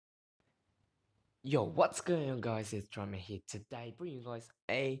Yo, what's going on, guys? It's Drummer here today, bringing you guys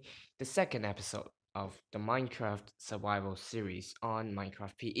the second episode of the Minecraft survival series on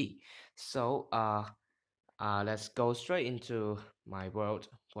Minecraft PE. So, let's go straight into my world.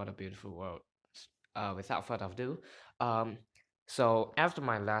 What a beautiful world! Without further ado, um, so after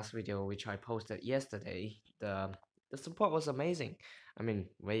my last video, which I posted yesterday, the support was amazing. I mean,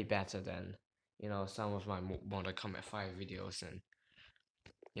 way better than some of my Mortal Kombat 5 videos, and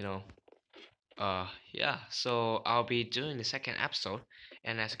you know yeah, so I'll be doing the second episode,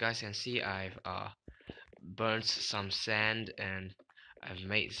 and as you guys can see, I've burnt some sand and I've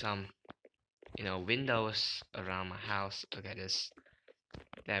made some windows around my house. Look at this.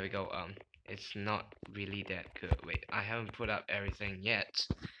 There we go. It's not really that good. Wait, I haven't put up everything yet.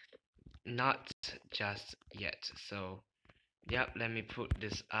 Not just yet. So yep, let me put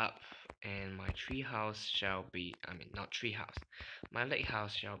this up, and my tree house shall be, I mean, not tree house, my lake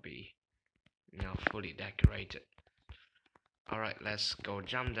house shall be fully decorated. Alright, let's go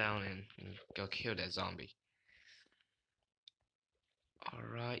jump down and go kill that zombie.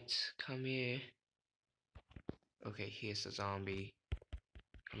 Alright, come here. Okay, here's the zombie.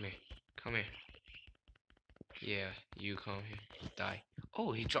 Come here. Come here. Yeah, you come here. Die.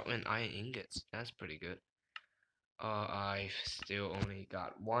 Oh, he dropped an iron ingots. That's pretty good. I've still only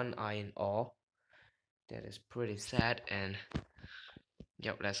got one iron ore. That is pretty sad. And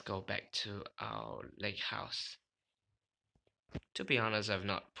yep, let's go back to our lake house. To be honest, I've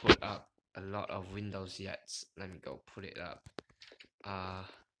not put up a lot of windows yet. Let me go put it up. Uh,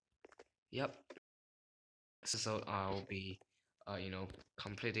 yep. So I'll be,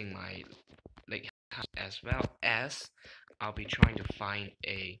 completing my lake house, as well as I'll be trying to find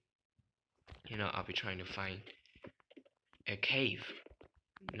a cave,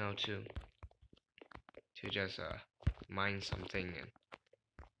 to just mine something. And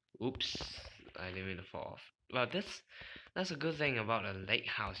oops, I didn't mean to fall off. Well, that's a good thing about a lake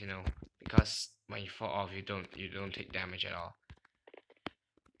house, because when you fall off, you don't take damage at all.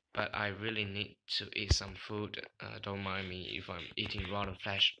 But I really need to eat some food. Don't mind me if I'm eating rotten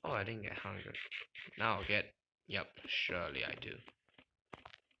flesh. Oh, I didn't get hungry. Now I'll get. Yep, surely I do.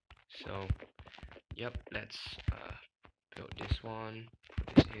 So, yep, let's build this one.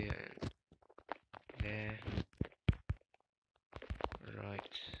 Put this here and there. Right.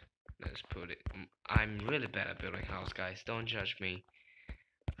 Let's put it. I'm really bad at building house, guys. Don't judge me.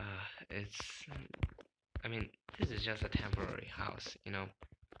 It's. I mean, this is just a temporary house.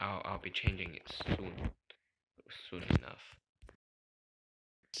 I'll be changing it soon enough.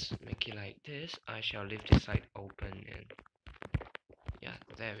 Let's make it like this. I shall leave this side open, and yeah,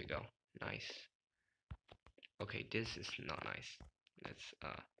 there we go. Nice. Okay, this is not nice. Let's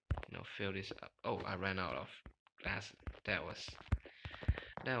fill this up. Oh, I ran out of glass. That was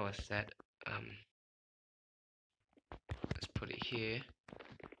that. Let's put it here,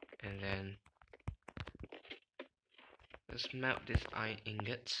 and then let's melt this iron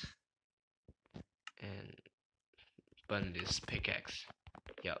ingot and burn this pickaxe.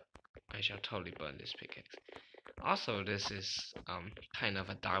 Yep, I shall totally burn this pickaxe. Also, this is kind of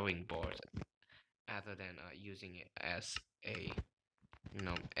a diving board, other than using it as a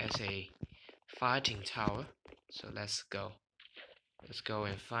fighting tower. So let's go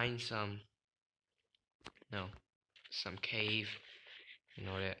and find some cave in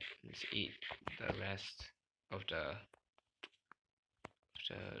order to eat the rest of the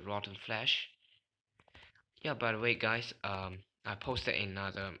rotten flesh. Yeah, by the way, guys, I posted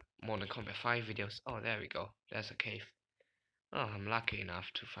another Mortal Kombat 5 videos. Oh, there we go. There's a cave. Oh, I'm lucky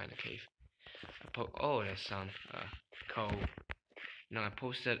enough to find a cave. Oh, there's some coal. Now I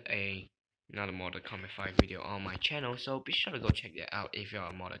posted another Mortal Kombat 5 video on my channel, so be sure to go check that out if you're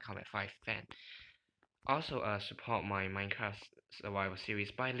a Mortal Kombat 5 fan. Also, support my Minecraft survival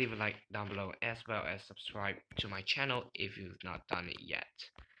series by leaving a like down below, as well as subscribe to my channel if you've not done it yet.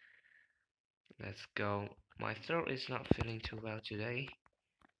 Let's go. My throat is not feeling too well today.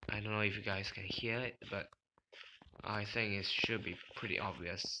 I don't know if you guys can hear it, but I think it should be pretty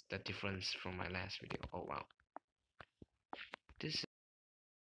obvious, the difference from my last video. Oh wow. This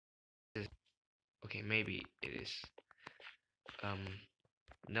is okay, maybe it is.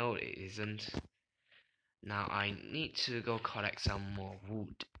 No, it isn't. Now I need to go collect some more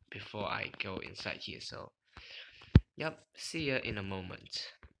wood before I go inside here, so yep, see ya in a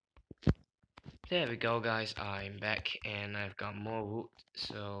moment. There we go, guys, I'm back and I've got more wood,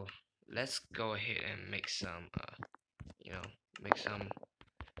 so let's go ahead and make some make some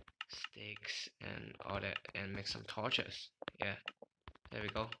sticks and all that, and make some torches. Yeah, there we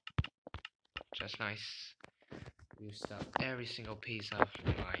go. Just nice. Used up every single piece of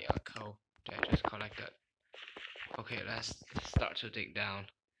my coal. that I just collected. Okay, let's start to dig down.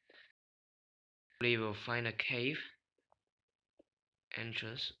 We will find a cave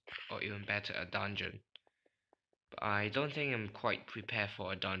entrance, or even better, a dungeon. But I don't think I'm quite prepared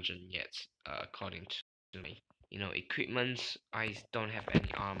for a dungeon yet, according to me. You know, equipment, I don't have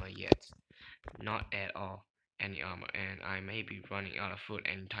any armor yet. Not at all any armor, and I may be running out of food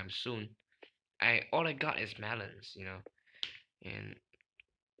anytime soon. All I got is melons, you know. And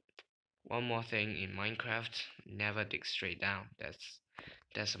one more thing in Minecraft, never dig straight down.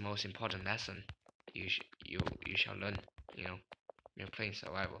 That's the most important lesson you shall learn, you know. You're playing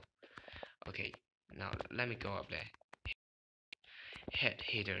survival. Okay, now let me go up there. Head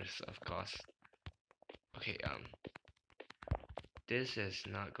hitters, of course. Okay, this is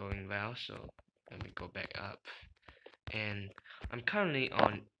not going well, so let me go back up. And I'm currently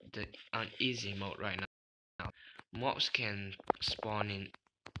on easy mode right now. Mobs can spawn in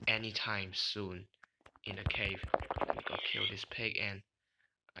anytime soon in the cave. Let me go kill this pig, and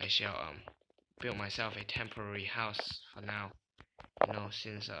I shall build myself a temporary house for now. You know,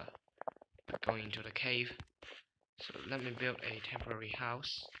 since going into the cave. So let me build a temporary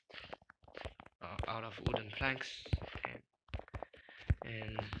house out of wooden planks,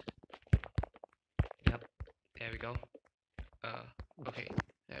 and yep, there we go. Okay,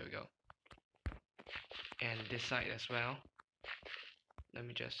 there we go. And this side as well. Let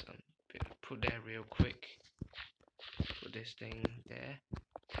me just put that real quick. Put this thing there.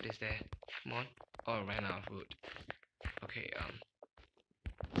 Put this there. Come on. Oh, I ran out of wood. Okay,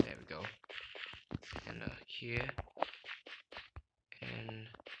 there we go. And here, and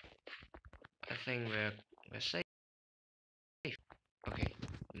I think we're safe. Okay,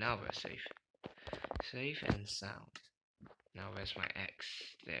 now we're safe. Safe and sound. Now where's my axe?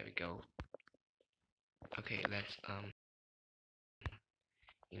 There we go. Okay, let's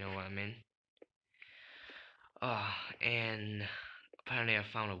you know what I mean? And apparently I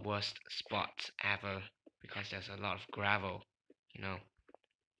found the worst spot ever because there's a lot of gravel, you know.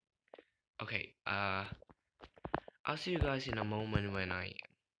 Okay, I'll see you guys in a moment when I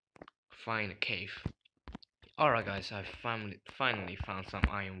find a cave. Alright guys, I finally found some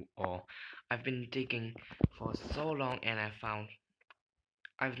iron ore. I've been digging for so long and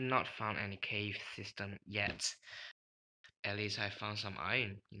I've not found any cave system yet. At least I found some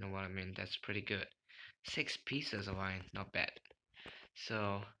iron, you know what I mean? That's pretty good. 6 pieces of iron, not bad.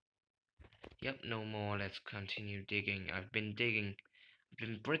 So, yep, no more. Let's continue digging. I've been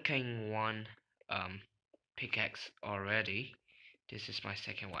breaking one pickaxe already. This is my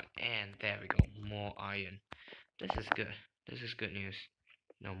second one, and there we go, more iron. This is good. This is good news.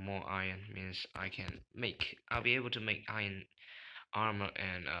 No more iron means I'll be able to make iron armor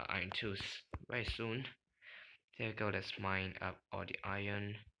and iron tools very soon. There we go. Let's mine up all the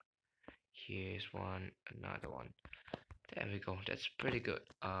iron. Here's one, another one. There we go. That's pretty good.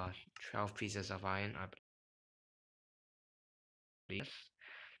 12 pieces of iron. I believe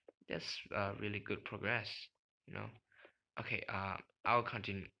that's really good progress. You know. Okay. I'll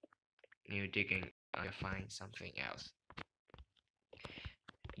continue digging. I'll find something else.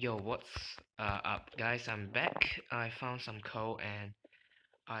 Yo, what's up, guys? I'm back. I found some coal, and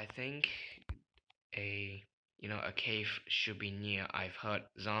I think a cave should be near. I've heard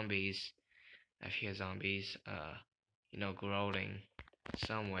zombies. I've heard zombies. Growling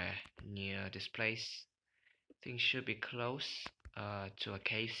somewhere near this place. Things should be close to a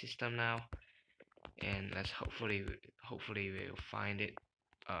cave system now, and let's hopefully we'll find it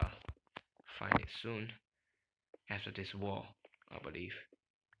soon after this war, I believe.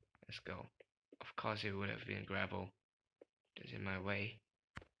 Let's go. Of course it would have been gravel that's in my way.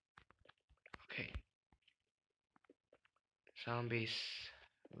 Okay, zombies,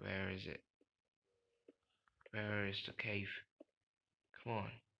 where is it? Where is the cave? Come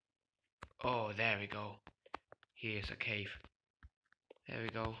on. Oh, there we go. Here's a cave. There we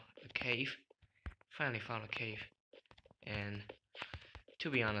go, a cave. Finally found a cave. And to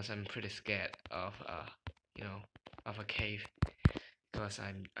be honest, I'm pretty scared of of a cave, because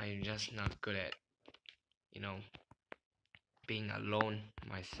I'm just not good at being alone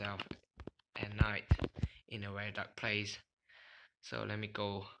myself at night in a very dark place. So let me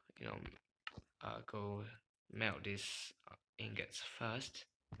go go melt these ingots first.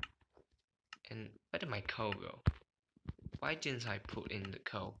 And where did my coal go? Why didn't I put in the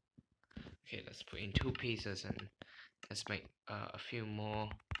coal? Okay, let's put in 2 pieces, and let's make a few more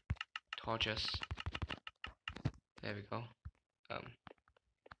torches. There we go.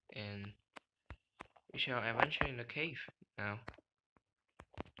 And we shall adventure in the cave now.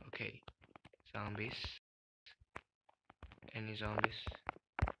 Okay, zombies. Any zombies?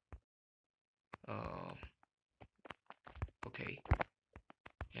 Okay.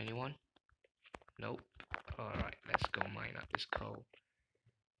 Anyone? Nope. Alright, let's go mine up this coal.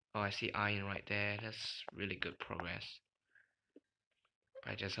 Oh, I see iron right there. That's really good progress.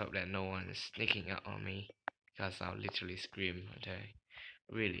 I just hope that no one is sneaking up on me, because I'll literally scream. Okay,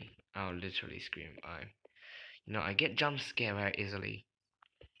 really, I'll literally scream. I get jump scared very easily.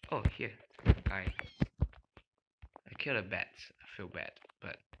 Oh, here, I killed a bat. I feel bad,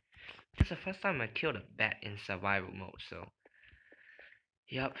 but it's the first time I killed a bat in survival mode. So,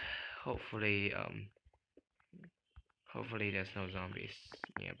 yep. Hopefully, hopefully there's no zombies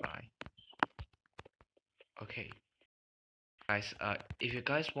nearby. Okay, guys. If you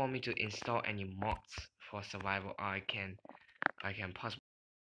guys want me to install any mods for survival, I can possibly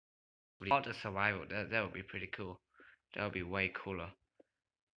mod the survival. That would be pretty cool. That would be way cooler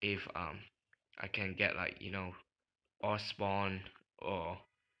if I can get like or spawn or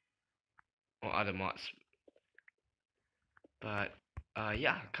other mods. But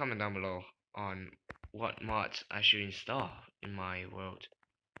yeah, comment down below on what mods I should install in my world.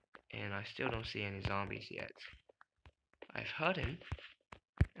 And I still don't see any zombies yet. I've heard him.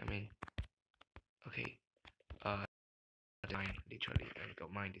 I mean, okay. Mine literally. I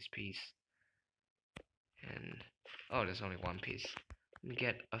got mine this piece. And oh, there's only one piece. Let me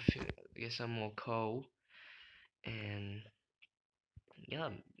get some more coal. And yeah,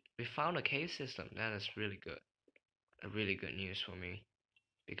 we found a cave system. That is really good. A really good news for me,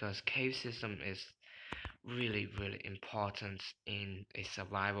 because cave system is really important in a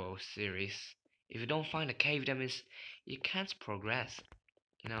survival series. If you don't find a cave, that means you can't progress,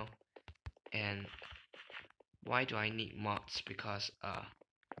 you know. And why do I need mods? Because oh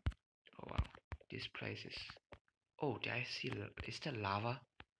wow, this place is, oh, did I see, is that lava?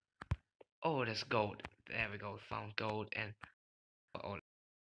 Oh, there's gold. There we go, found gold. And oh,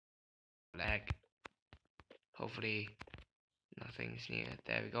 lag. Hopefully nothing's near.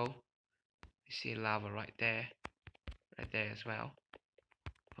 There we go. You see lava right there as well.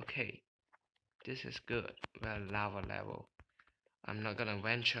 Okay, this is good. Well, lava level. I'm not gonna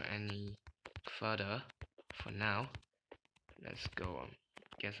venture any further for now. Let's go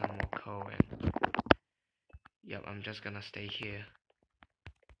get some more coal. And yep, I'm just gonna stay here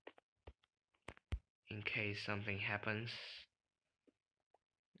in case something happens.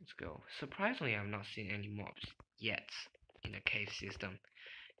 Let's go. Surprisingly, I've not seen any mobs yet in the cave system.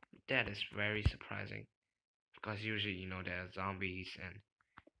 That is very surprising, because usually there are zombies and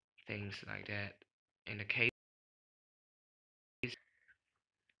things like that in the cave.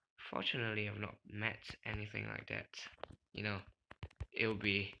 Fortunately, I've not met anything like that. You know, it'll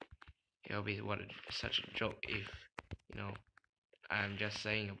be such a joke if I'm just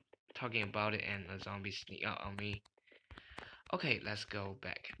talking about it and a zombie sneak out on me. Okay, let's go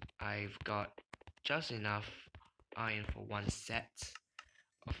back. I've got just enough iron for one set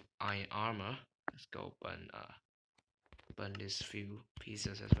of iron armor. Let's go burn these few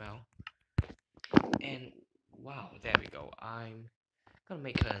pieces as well. And wow, there we go. I'm gonna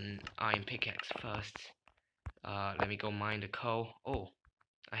make an iron pickaxe first. Let me go mine the coal. Oh,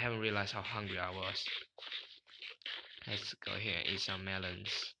 I haven't realized how hungry I was. Let's go here and eat some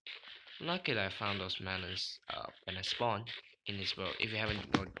melons. Luckily, I found those melons when I spawned in this world. If you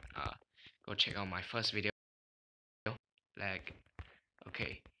haven't, go check out my first video. Like,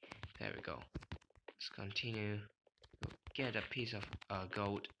 okay, there we go. Let's continue. Get a piece of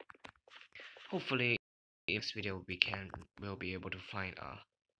gold. Hopefully, in this video we'll be able to find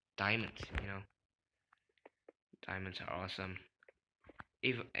diamonds. Diamonds are awesome.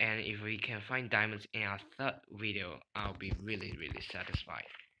 If we can find diamonds in our third video, I'll be really satisfied.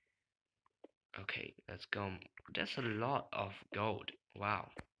 Okay, let's go. That's a lot of gold. Wow,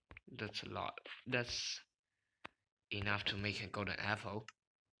 that's a lot. That's enough to make a golden apple.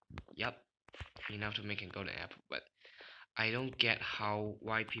 Yep, enough to make a golden apple. But I don't get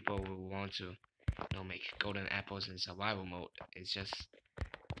why people will want to make golden apples in survival mode. It's just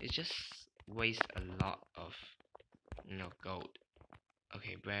waste a lot of gold.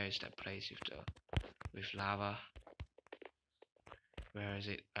 Okay, where is that place with lava? Where is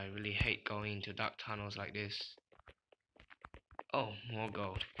it? I really hate going into dark tunnels like this. Oh, more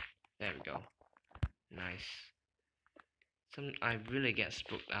gold. There we go. Nice. I really get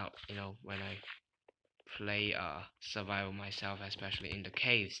spooked out, when I play survival myself, especially in the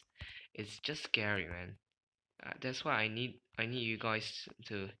caves. It's just scary, man. That's why I need you guys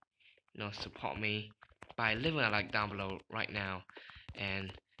to support me by leaving a like down below right now.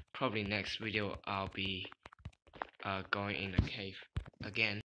 And probably next video I'll be going in the cave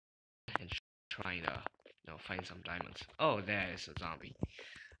again and trying to find some diamonds. Oh, there is a zombie.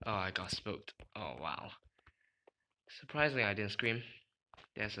 Oh, I got spooked. Oh wow. Surprisingly, I didn't scream.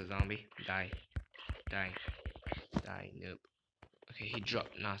 There's a zombie. Die, die, die. Nope. Okay, he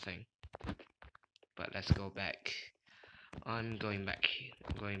dropped nothing. But let's go back. I'm going back.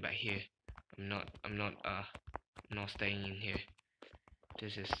 I'm going back here. I'm not staying in here.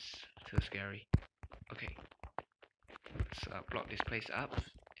 This is too scary. Okay, let's block this place up,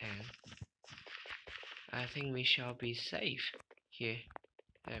 and I think we shall be safe here.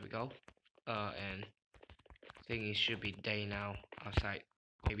 There we go. And I think it should be day now outside.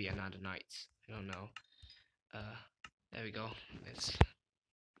 Maybe another night. I don't know. Uh, there we go. Let's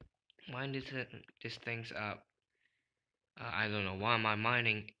mine these things up. I don't know why am I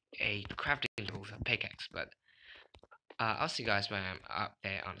mining a crafting tool for pickaxe, but I'll see you guys when I'm up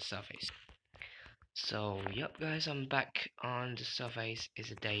there on the surface. So, yep, guys, I'm back on the surface.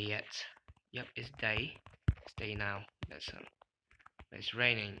 Is it day yet? Yep, it's day. It's day now. It's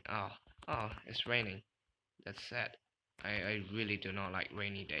raining. Oh, it's raining. That's sad. I really do not like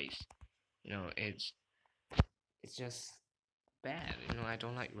rainy days. You know, it's just bad. You know, I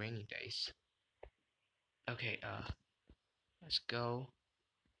don't like rainy days. Okay, let's go.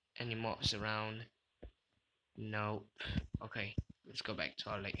 Any mobs around? Nope. Okay, let's go back to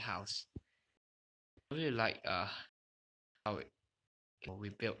our lake house. I really like how we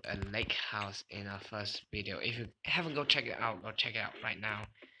built a lake house in our first video. If you haven't go check it out, go check it out right now.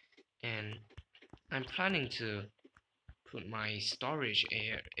 And I'm planning to put my storage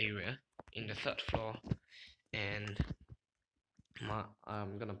area in the third floor, and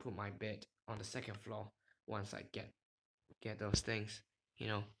I'm gonna put my bed on the second floor once I get those things. You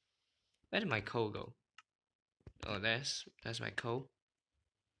know, where did my coal go? Oh, that's my coal.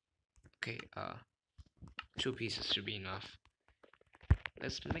 Okay, 2 pieces should be enough.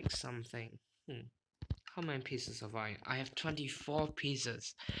 Let's make something. How many pieces of iron? I have 24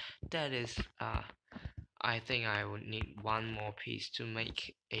 pieces. That is, I think I would need one more piece to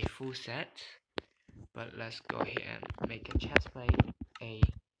make a full set. But let's go here and make a chest plate, a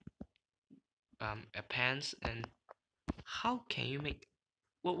pants, and how can you make?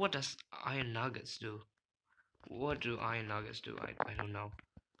 What does iron nuggets do? What do iron nuggets do? I don't know.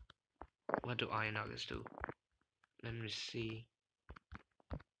 What do iron nuggets do? Let me see.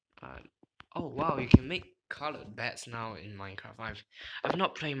 Oh wow, you can make colored beds now in Minecraft. I've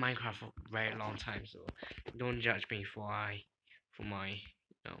not played Minecraft for a very long time, so don't judge me for my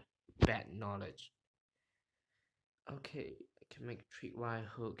bad knowledge. Okay, I can make tripwire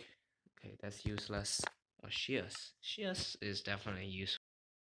hook. Okay, that's useless. Or shears. Shears is definitely useful.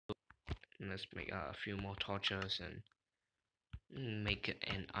 And let's make a few more torches and make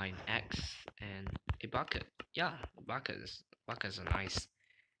an iron axe and a bucket. Yeah, buckets are nice.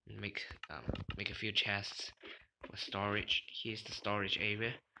 Make make a few chests for storage. Here's the storage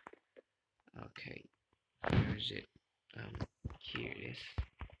area. Okay, where is it? Here it is.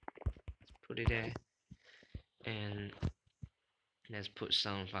 Let's put it there, and let's put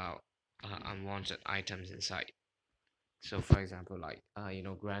some of our unwanted items inside. So, for example, like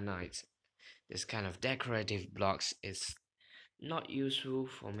granite. This kind of decorative blocks is not useful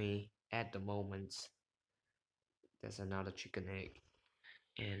for me at the moment. There's another chicken egg,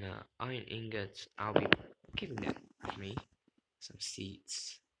 and iron ingots. I'll be keeping that with me. Some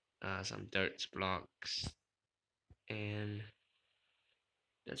seeds, some dirt blocks, and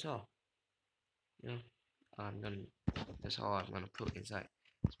that's all. You know, I'm gonna. That's all I'm gonna put inside.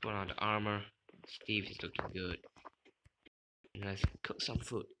 Let's put on the armor. Steve is looking good. And let's cook some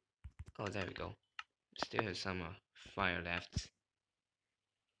food. Oh, there we go. Still have some fire left.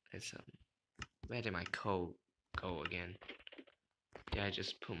 Let's where did my coal go again? Did I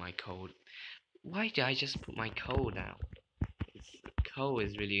just put my coal? Why did I just put my coal down? Coal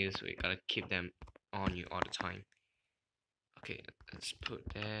is really useful. You gotta keep them on you all the time. Okay, let's put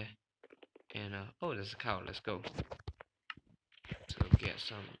there. And oh, there's a cow. Let's go.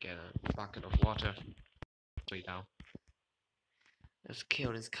 So get a bucket of water. Way down. Let's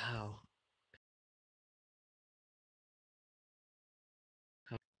kill this cow.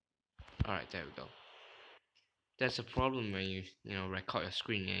 Alright, there we go. That's a problem when you record your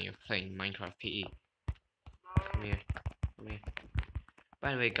screen and you're playing Minecraft PE. Come here, come here.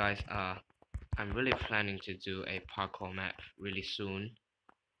 By the way, guys, I'm really planning to do a parkour map really soon.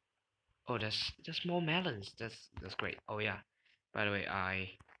 Oh, there's more melons. That's great. Oh yeah. By the way, I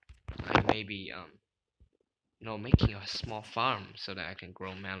may be making a small farm so that I can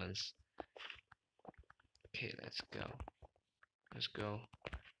grow melons. Okay, let's go. Let's go.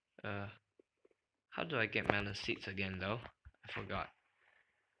 How do I get melon seeds again though? I forgot.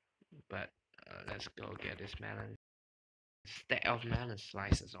 But let's go get this melon. Stack of melon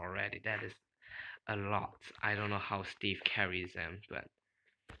slices already. That is a lot. I don't know how Steve carries them, but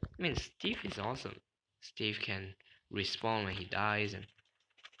I mean, Steve is awesome. Steve can respawn when he dies and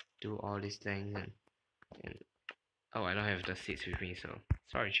do all these things and oh, I don't have the seeds with me, so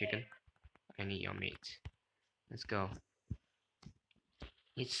sorry, chicken. I need your meat. Let's go.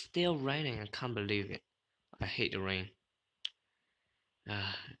 It's still raining. I can't believe it. I hate the rain.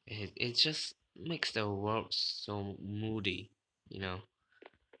 Uh, it just makes the world so moody, you know.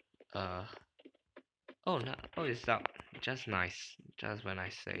 Uh, oh no, oh it's up. Just nice. Just when I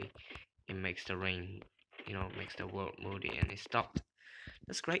say it makes the rain, makes the world moody, and it stopped.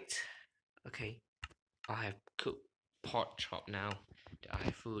 That's great. Okay, I have cooked pork chop now. I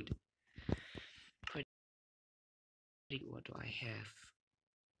have food. Pretty. What do I have?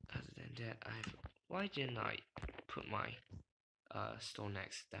 Other than that, I have. Why didn't I put my stone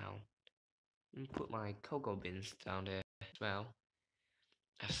axe down? And put my cocoa beans down there as well.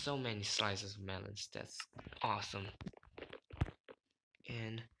 I have so many slices of melons. That's awesome.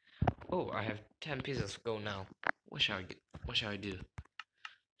 And oh, I have 10 pieces of gold now. What shall I get? What shall I do?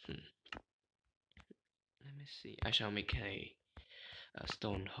 Let me see. I shall make a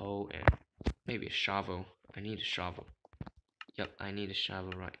stone hoe and maybe a shovel. I need a shovel. Yep, I need a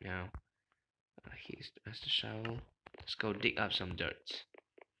shovel right now. That's the shovel. Let's go dig up some dirt.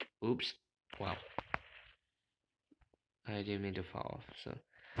 Oops. Wow. I didn't mean to fall off. So,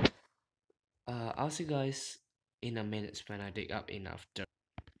 I'll see you guys in a minute when I dig up enough dirt.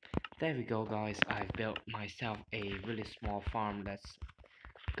 There we go, guys. I built myself a really small farm. Let's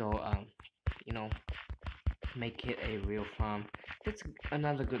go, you know, make it a real farm. That's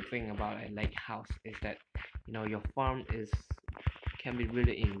another good thing about a lake house is that, your farm can be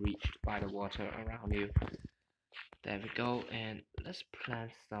really enriched by the water around you. There we go, and let's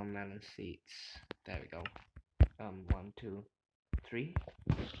plant some melon seeds. There we go. One, two, three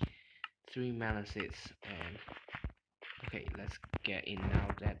melon seeds, and okay, let's get in now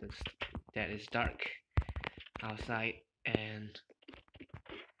that is dark outside, and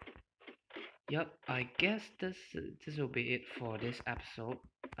yep, I guess this will be it for this episode.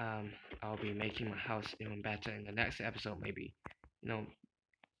 I'll be making my house even better in the next episode, maybe, you know,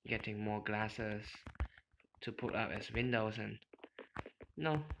 getting more glasses to put up as windows and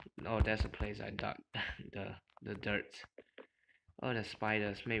no, oh, that's a place I dug the dirt. Oh, the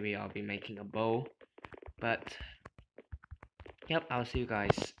spiders. Maybe I'll be making a bow, but yep, I'll see you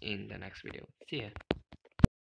guys in the next video. See ya.